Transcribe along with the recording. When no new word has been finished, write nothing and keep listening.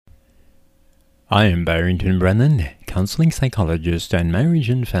I am Barrington Brennan, counseling psychologist and marriage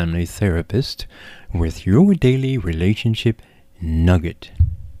and family therapist, with your daily relationship nugget.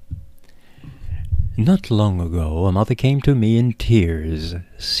 Not long ago, a mother came to me in tears,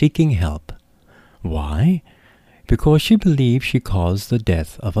 seeking help. Why? Because she believed she caused the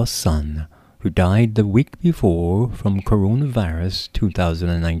death of her son, who died the week before from coronavirus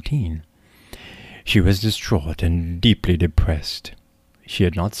 2019. She was distraught and deeply depressed. She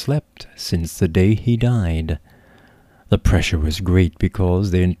had not slept since the day he died. The pressure was great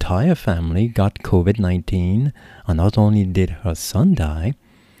because the entire family got COVID-19, and not only did her son die,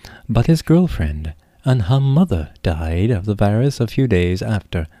 but his girlfriend and her mother died of the virus a few days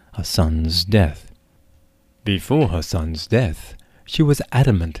after her son's death. Before her son's death, she was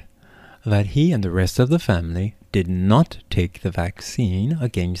adamant that he and the rest of the family did not take the vaccine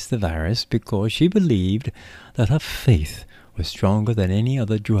against the virus because she believed that her faith was stronger than any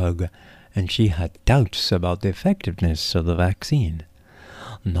other drug, and she had doubts about the effectiveness of the vaccine.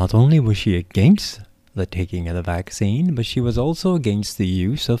 Not only was she against the taking of the vaccine, but she was also against the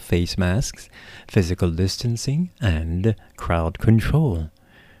use of face masks, physical distancing, and crowd control.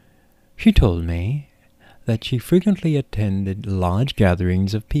 She told me that she frequently attended large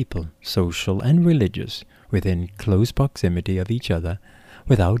gatherings of people, social and religious, within close proximity of each other,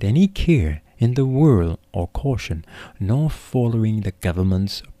 without any care in the world or caution, nor following the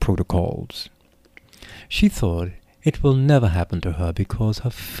government's protocols. She thought it will never happen to her because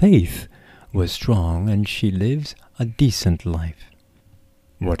her faith was strong and she lives a decent life.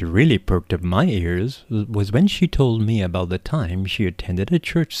 What really perked up my ears was when she told me about the time she attended a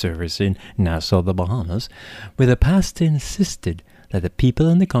church service in Nassau, the Bahamas, where the pastor insisted that the people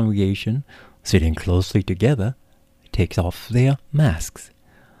in the congregation, sitting closely together, take off their masks.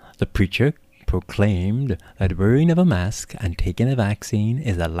 The preacher proclaimed that wearing of a mask and taking a vaccine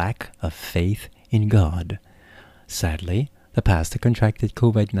is a lack of faith in God. Sadly, the pastor contracted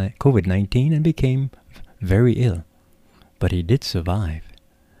COVID-19 and became very ill, but he did survive.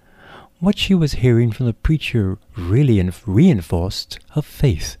 What she was hearing from the preacher really reinforced her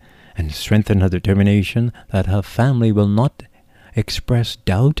faith and strengthened her determination that her family will not express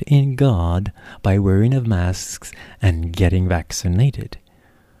doubt in God by wearing of masks and getting vaccinated.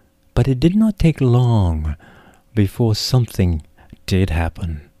 But it did not take long before something did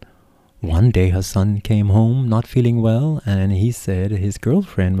happen. One day her son came home not feeling well, and he said his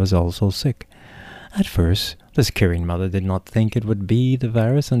girlfriend was also sick. At first, this caring mother did not think it would be the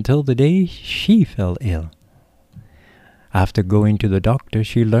virus until the day she fell ill. After going to the doctor,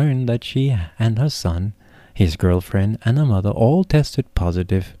 she learned that she and her son, his girlfriend, and her mother all tested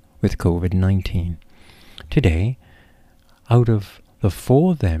positive with COVID-19. Today, out of the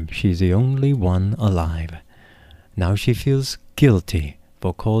four of them, she's the only one alive. Now she feels guilty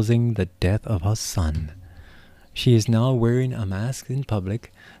for causing the death of her son. She is now wearing a mask in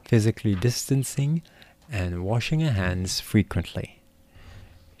public, physically distancing, and washing her hands frequently.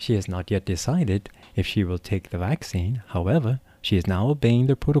 She has not yet decided if she will take the vaccine. However, she is now obeying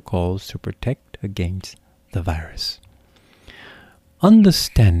the protocols to protect against the virus.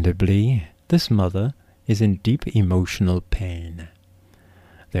 Understandably, this mother is in deep emotional pain.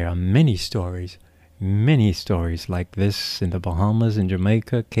 There are many stories like this in the Bahamas, in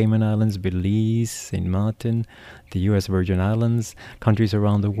Jamaica, Cayman Islands, Belize, St. Martin, the U.S. Virgin Islands, countries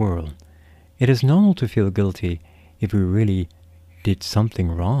around the world. It is normal to feel guilty if we really did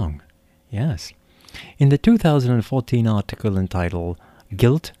something wrong. Yes. In the 2014 article entitled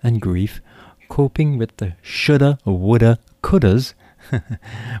Guilt and Grief, Coping with the Shoulda, Woulda, Couldas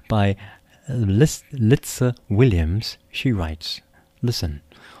by Litsa Williams, she writes, "Listen,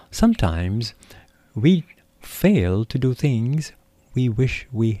 sometimes we fail to do things we wish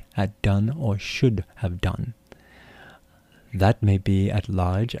we had done or should have done. That may be as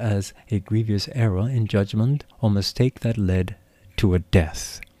large as a grievous error in judgment or mistake that led to a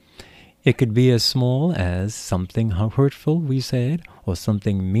death. It could be as small as something hurtful we said or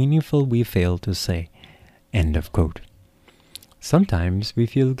something meaningful we failed to say." End of quote. Sometimes we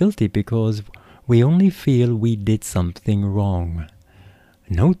feel guilty because we only feel we did something wrong.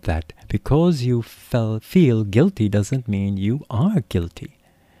 Note that because you feel guilty doesn't mean you are guilty.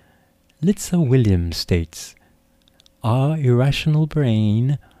 Litsa Williams states, "Our irrational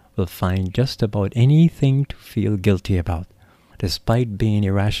brain will find just about anything to feel guilty about. Despite being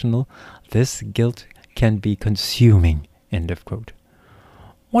irrational, this guilt can be consuming." End of quote.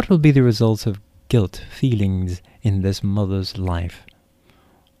 What will be the results of guilt feelings in this mother's life?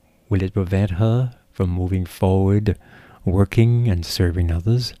 Will it prevent her from moving forward, working and serving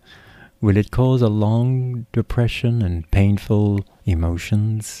others? Will it cause a long depression and painful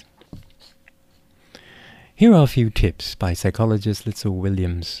emotions? Here are a few tips by psychologist Litzel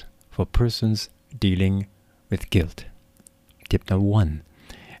Williams for persons dealing with guilt. Tip number 1.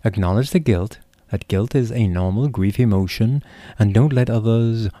 Acknowledge the guilt. That guilt is a normal grief emotion, and don't let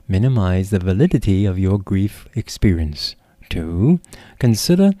others minimize the validity of your grief experience. 2.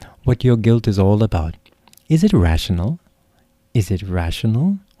 Consider what your guilt is all about. Is it rational? Is it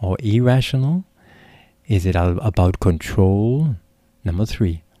rational or irrational? Is it about control? Number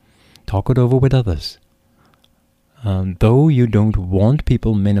 3. Talk it over with others. Though you don't want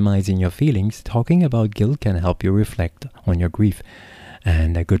people minimizing your feelings, talking about guilt can help you reflect on your grief.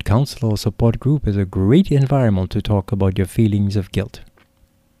 And a good counselor or support group is a great environment to talk about your feelings of guilt.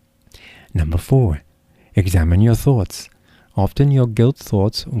 Number 4. Examine your thoughts. Often your guilt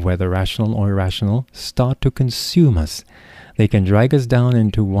thoughts, whether rational or irrational, start to consume us. They can drag us down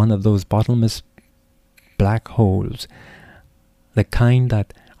into one of those bottomless black holes, the kind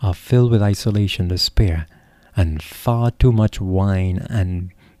that are filled with isolation, despair, and far too much wine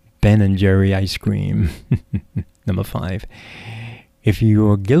and Ben & Jerry ice cream. Number 5. If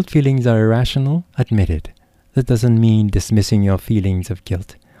your guilt feelings are irrational, admit it. That doesn't mean dismissing your feelings of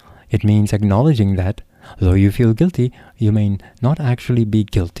guilt. It means acknowledging that, though you feel guilty, you may not actually be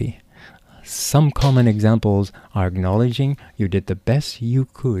guilty. Some common examples are acknowledging you did the best you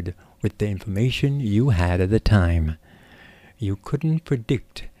could with the information you had at the time. You couldn't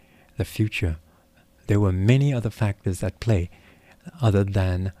predict the future. There were many other factors at play other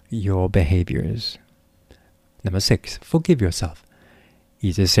than your behaviors. Number 6. Forgive yourself.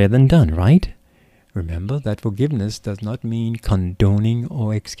 Easier said than done, right? Remember that forgiveness does not mean condoning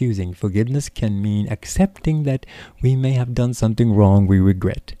or excusing. Forgiveness can mean accepting that we may have done something wrong we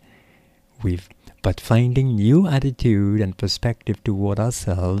regret. But finding new attitude and perspective toward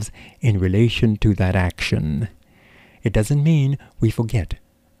ourselves in relation to that action. It doesn't mean we forget,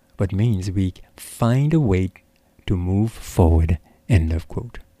 but means we find a way to move forward. End of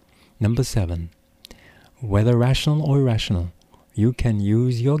quote. Number 7. Whether rational or irrational, you can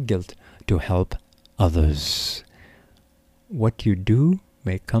use your guilt to help others. What you do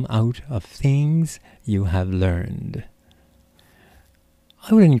may come out of things you have learned.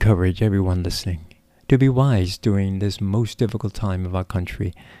 I would encourage everyone listening to be wise during this most difficult time of our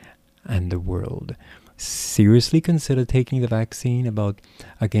country and the world. Seriously consider taking the vaccine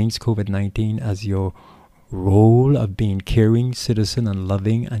against COVID-19 as your role of being caring citizen and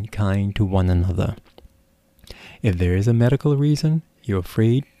loving and kind to one another. If there is a medical reason you're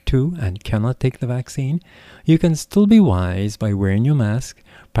afraid to and cannot take the vaccine, you can still be wise by wearing your mask,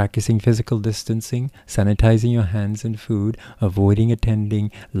 practicing physical distancing, sanitizing your hands and food, avoiding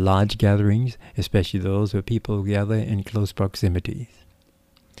attending large gatherings, especially those where people gather in close proximity.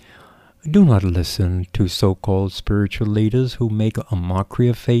 Do not listen to so-called spiritual leaders who make a mockery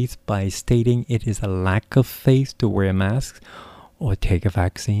of faith by stating it is a lack of faith to wear masks or take a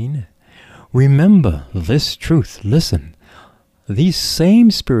vaccine. Remember this truth. Listen, these same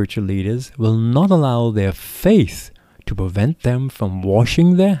spiritual leaders will not allow their faith to prevent them from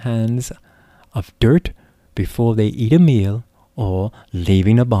washing their hands of dirt before they eat a meal or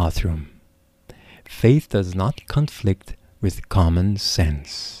leaving a bathroom. Faith does not conflict with common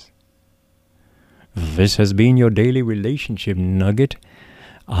sense. This has been your daily relationship nugget.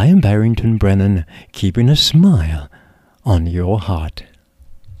 I am Barrington Brennan, keeping a smile on your heart.